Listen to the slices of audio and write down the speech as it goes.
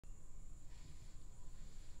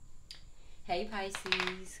Hey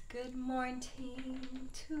Pisces, good morning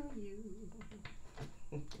to you.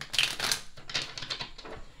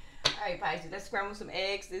 Alright Pisces, let's scramble some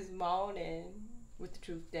eggs this morning with the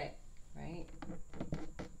truth deck, right?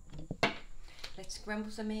 Let's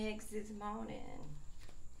scramble some eggs this morning.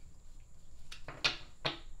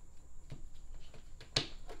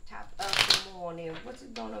 Top of the morning. What's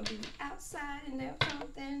it gonna be outside in there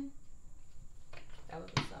something? That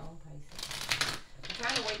was the song, Pisces. I'm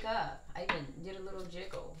trying to wake up. I even did a little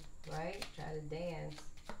jiggle, right? Try to dance.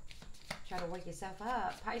 Try to wake yourself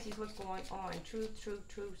up. Pisces, what's going on? Truth, truth,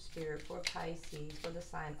 truth, spirit for Pisces, for the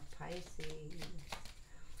sign of Pisces.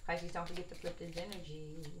 Pisces, don't forget to flip these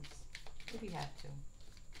energies if you have to.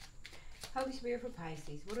 Holy Spirit for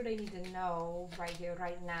Pisces, what do they need to know right here,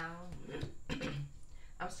 right now?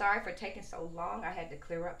 I'm sorry for taking so long. I had to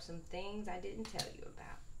clear up some things I didn't tell you about.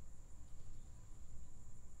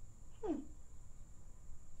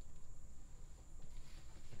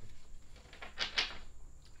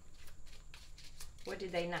 What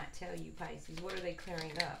did they not tell you, Pisces? What are they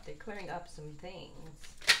clearing up? They're clearing up some things.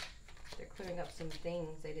 They're clearing up some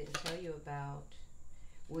things they didn't tell you about.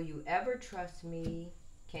 Will you ever trust me?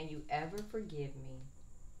 Can you ever forgive me?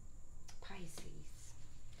 Pisces.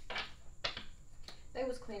 They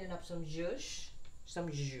was cleaning up some zhush. Some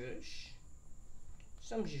zhush.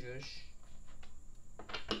 Some zhush.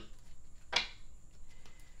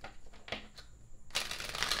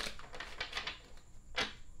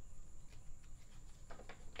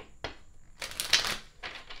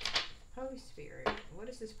 Holy Spirit, what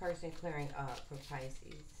is this person clearing up for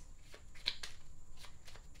Pisces?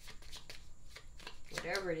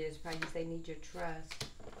 Whatever it is, Pisces, they need your trust.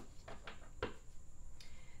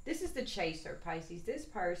 This is the chaser, Pisces. This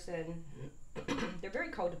person, they're very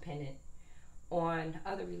codependent on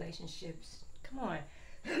other relationships. Come on.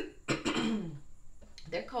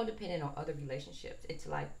 They're codependent on other relationships. It's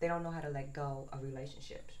like they don't know how to let go of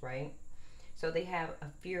relationships, right? So they have a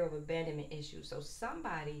fear of abandonment issue. So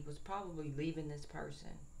somebody was probably leaving this person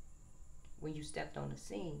when you stepped on the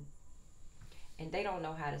scene. And they don't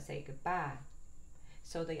know how to say goodbye.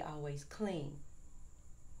 So they always cling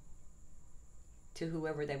to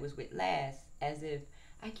whoever they was with last, as if,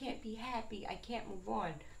 I can't be happy, I can't move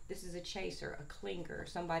on. This is a chaser, a clinger,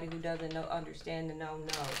 somebody who doesn't understand the no,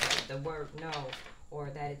 the word no,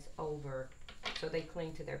 or that it's over. So they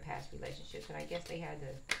cling to their past relationships. And I guess they had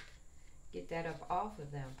to get that up off of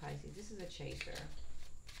them, Pisces. This is a chaser.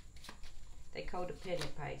 They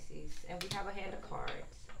codependent, Pisces. And we have a hand of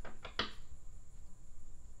cards.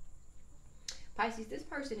 Pisces, this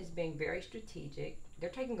person is being very strategic. They're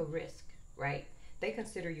taking a risk, right? They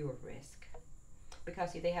consider you a risk.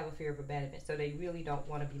 Because, see, they have a fear of abandonment. So they really don't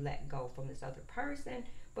want to be let go from this other person.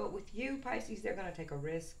 But with you, Pisces, they're going to take a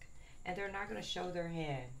risk. And they're not going to show their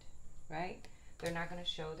hand, right? They're not going to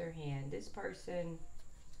show their hand. This person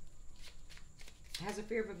has a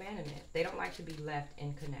fear of abandonment. They don't like to be left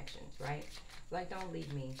in connections, right? Like, don't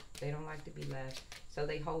leave me. They don't like to be left. So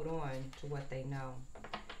they hold on to what they know.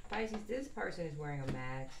 Pisces, this person is wearing a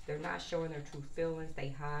mask. They're not showing their true feelings. They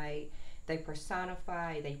hide. They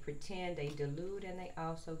personify. They pretend. They delude. And they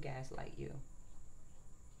also gaslight you.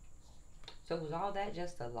 So was all that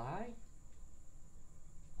just a lie?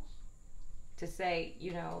 To say,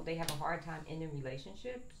 you know, they have a hard time ending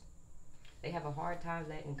relationships. They have a hard time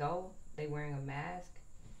letting go. They wearing a mask.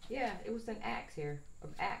 Yeah, it was an axe here. Of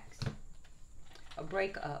acts. A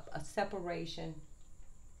breakup. A separation.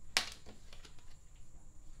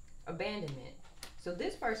 Abandonment. So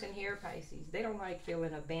this person here, Pisces, they don't like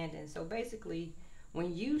feeling abandoned. So basically,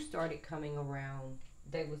 when you started coming around,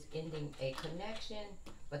 they was ending a connection,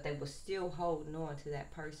 but they was still holding on to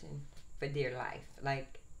that person for dear life.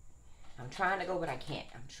 Like, I'm trying to go, but I can't.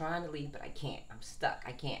 I'm trying to leave, but I can't. I'm stuck.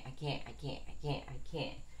 I can't.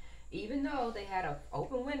 Even though they had an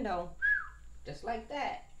open window, just like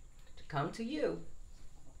that, to come to you,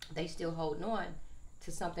 they still holding on to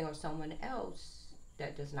something or someone else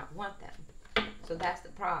that does not want them. So that's the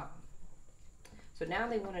problem. So now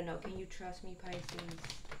they want to know, can you trust me, Pisces?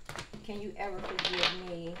 Can you ever forgive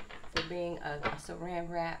me for being a saran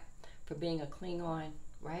wrap, for being a Klingon,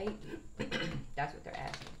 right? That's what they're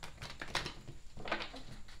asking.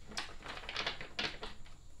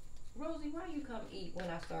 Rosie, why you come eat when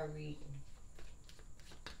I start reading?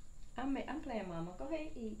 I'm playing, Mama. Go ahead,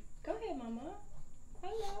 eat. Go ahead, Mama.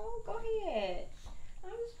 Hello, go ahead. I'm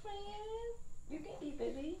just playing. You can eat,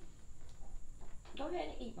 baby. Go ahead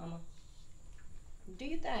and eat, Mama. Do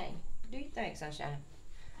your thing. Do your thing, sunshine.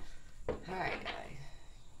 Alright, guys.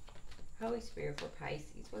 Holy Spirit for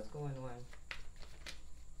Pisces. What's going on?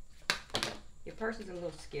 Your person's a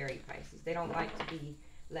little scary, Pisces. They don't like to be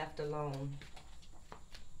left alone.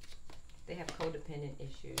 They have codependent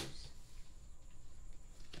issues.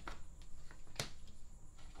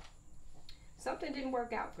 Something didn't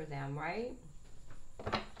work out for them, right?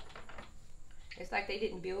 It's like they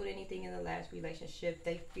didn't build anything in the last relationship.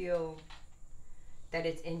 They feel that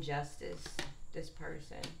it's injustice, this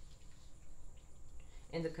person,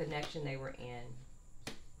 in the connection they were in.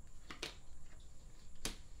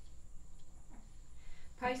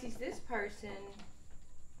 Pisces, this person,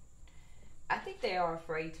 I think they are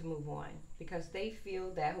afraid to move on because they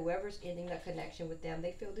feel that whoever's ending the connection with them,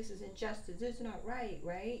 they feel this is injustice, this is not right,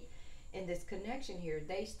 right? In this connection here,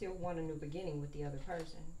 they still want a new beginning with the other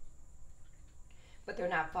person. But they're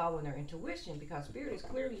not following their intuition because Spirit is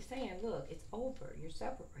clearly saying, look, it's over, you're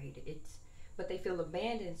separated. But they feel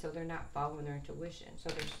abandoned, so they're not following their intuition. So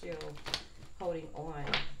they're still holding on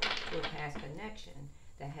to a past connection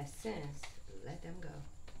that has since let them go.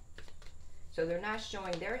 So they're not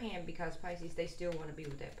showing their hand because Pisces, they still want to be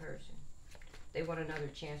with that person. They want another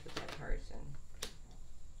chance with that person.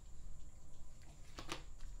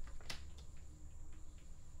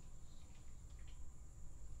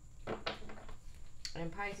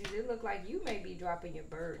 And Pisces, it look like you may be dropping your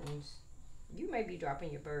burdens. You may be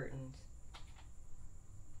dropping your burdens.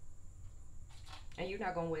 And you're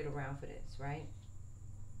not going to wait around for this, right?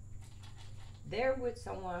 They're with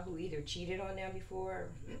someone who either cheated on them before.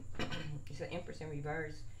 It's an Empress in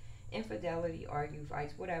reverse. Infidelity, argue,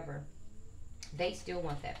 fights, whatever. They still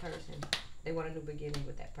want that person. They want a new beginning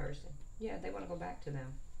with that person. Yeah, they want to go back to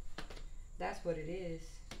them. That's what it is.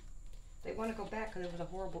 They want to go back because it was a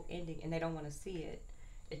horrible ending and they don't want to see it.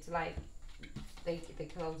 It's like they're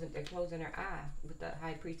closing their eye with the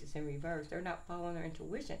High Priestess in reverse. They're not following their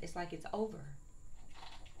intuition. It's like it's over.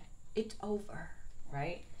 It's over,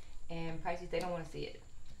 right? And Pisces, they don't want to see it.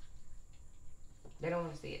 They don't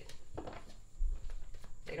want to see it.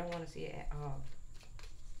 They don't want to see it at all.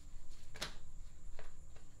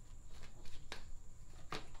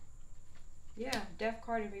 Yeah, Death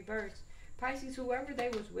card in reverse. Pisces, whoever they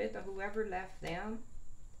was with or whoever left them,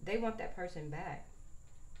 they want that person back.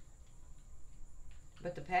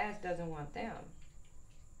 But the past doesn't want them.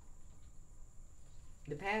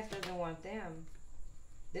 The past doesn't want them.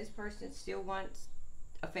 This person still wants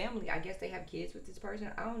a family. I guess they have kids with this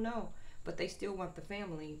person. I don't know. But they still want the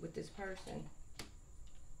family with this person.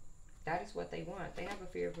 That is what they want. They have a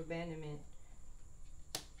fear of abandonment.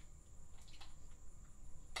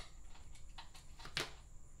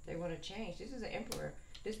 They want to change. This is an emperor.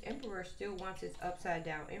 This emperor still wants his upside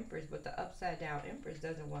down empress, but the upside down empress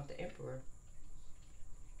doesn't want the emperor.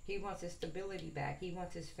 He wants his stability back. He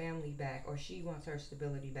wants his family back, or she wants her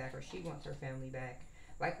stability back, or she wants her family back.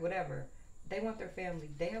 Like whatever. They want their family.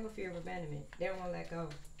 They have a fear of abandonment. They don't want to let go.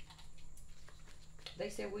 They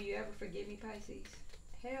said, will you ever forgive me, Pisces?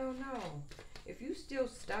 Hell no. If you still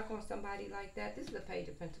stuck on somebody like that, this is the Page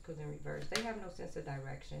of Pentacles in reverse. They have no sense of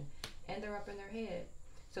direction, and they're up in their head.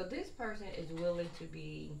 So this person is willing to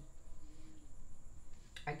be,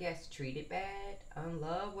 I guess, treated bad,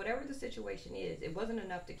 unloved, whatever the situation is. It wasn't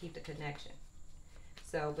enough to keep the connection.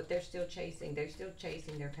 So, but they're still chasing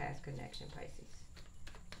their past connection, Pisces.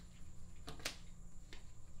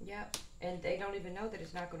 Yep. And they don't even know that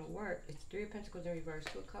it's not going to work. It's Three of Pentacles in reverse,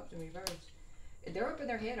 Two of Cups in reverse. They're up in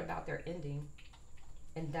their head about their ending.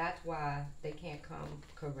 And that's why they can't come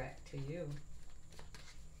correct to you.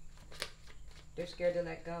 They're scared to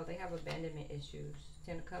let go. They have abandonment issues.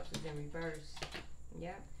 Ten of Cups is in reverse.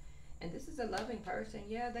 Yeah. And this is a loving person.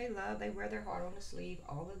 Yeah, they love. They wear their heart on the sleeve.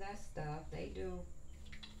 All of that stuff. They do.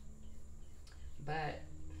 But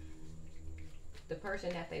the person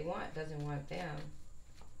that they want doesn't want them.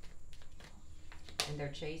 And they're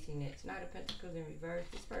chasing it. It's Knight of Pentacles in reverse.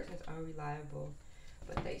 This person is unreliable.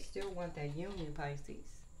 But they still want that union,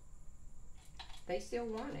 Pisces. They still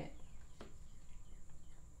want it.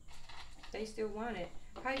 They still want it.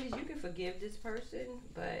 Pisces, you can forgive this person,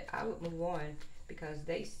 but I would move on because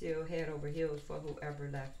they still head over heels for whoever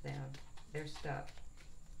left them. They're stuck.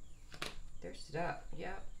 They're stuck.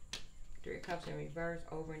 Yep. Three of Cups in reverse,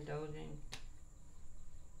 overindulging.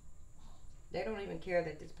 They don't even care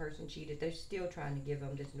that this person cheated. They're still trying to give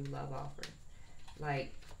them this new love offer.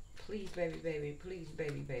 Like, please, baby, baby, please,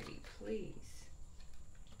 baby, baby, please.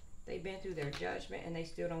 They've been through their judgment and they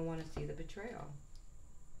still don't want to see the betrayal.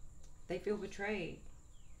 They feel betrayed.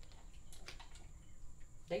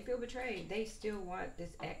 They feel betrayed. They still want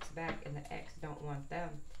this ex back and the ex don't want them.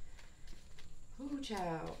 Ooh,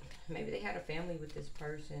 child. Maybe they had a family with this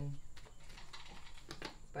person.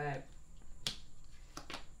 But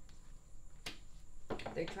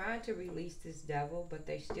they're trying to release this devil, but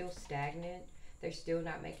they're still stagnant. They're still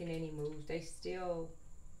not making any moves. They still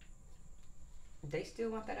They still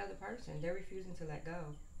want that other person. They're refusing to let go.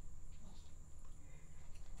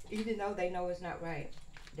 Even though they know it's not right,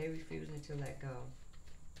 they're refusing to let go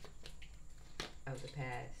of the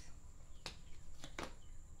past.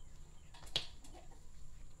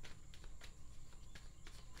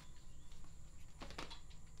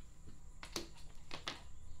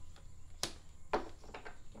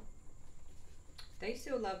 They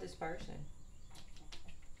still love this person.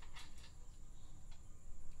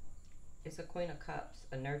 It's a Queen of Cups,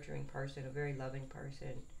 a nurturing person, a very loving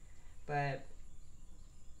person. But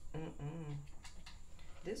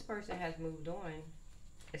this person has moved on.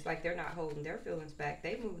 It's like they're not holding their feelings back.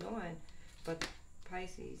 They moved on. But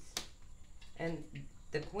Pisces, and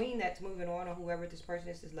the queen that's moving on, or whoever this person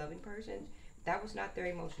is, this loving person, that was not their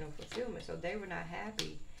emotional fulfillment. So they were not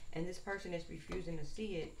happy. And this person is refusing to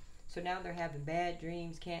see it. So now they're having bad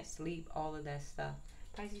dreams, can't sleep, all of that stuff.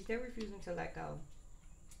 Pisces, they're refusing to let go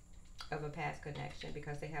of a past connection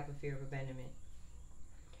because they have a fear of abandonment.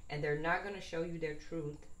 And they're not going to show you their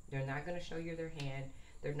truth. They're not going to show you their hand.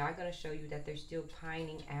 They're not going to show you that they're still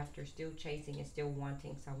pining after, still chasing, and still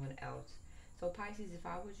wanting someone else. So Pisces, if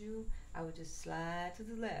I was you, I would just slide to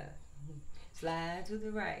the left, slide to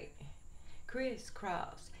the right,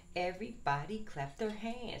 crisscross. Everybody clap their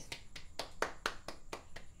hands.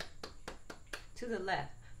 To the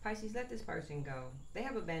left. Pisces, let this person go. They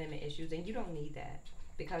have abandonment issues, and you don't need that,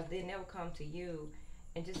 because then they'll come to you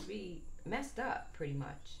and just be messed up, pretty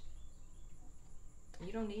much.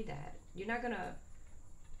 You don't need that. You're not going to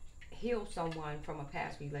heal someone from a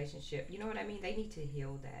past relationship. You know what I mean? They need to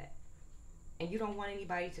heal that. And you don't want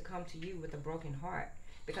anybody to come to you with a broken heart.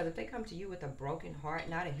 Because if they come to you with a broken heart,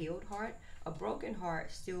 not a healed heart, a broken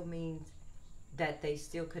heart still means that they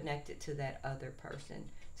still connected to that other person,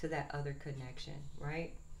 to that other connection,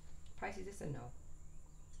 right? Pisces, it's a no.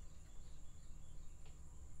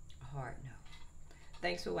 A hard no.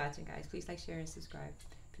 Thanks for watching, guys. Please like, share, and subscribe.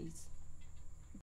 Peace.